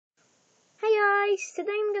guys,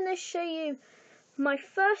 today I'm going to show you my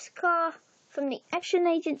first car from the Action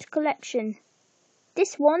Agents collection.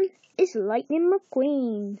 This one is Lightning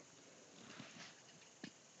McQueen.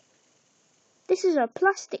 This is a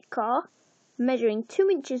plastic car measuring 2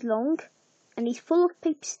 inches long and he's full of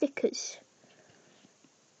paper stickers.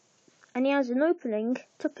 And he has an opening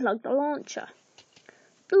to plug the launcher.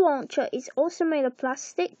 The launcher is also made of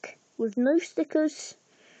plastic with no stickers,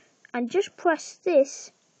 and just press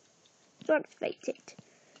this to activate it.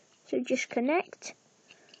 So just connect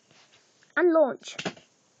and launch.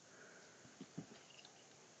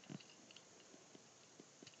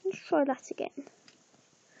 Let's try that again.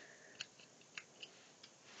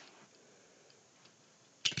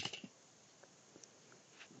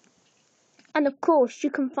 And of course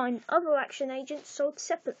you can find other Action Agents sold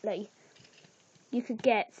separately. You could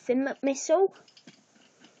get Finn McMissile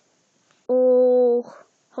or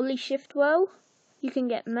Holly Shiftwell. You can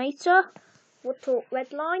get Mater, Woodtalk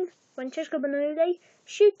Redline, Francesco Bonoli,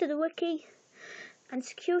 Shooter the Wiki, and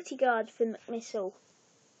Security Guard Finn McMissile.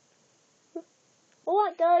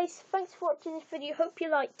 Alright guys, thanks for watching this video, hope you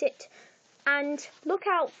liked it. And look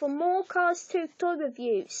out for more Cars 2 toy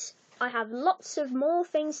reviews. I have lots of more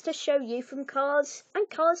things to show you from Cars and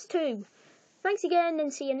Cars 2. Thanks again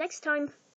and see you next time.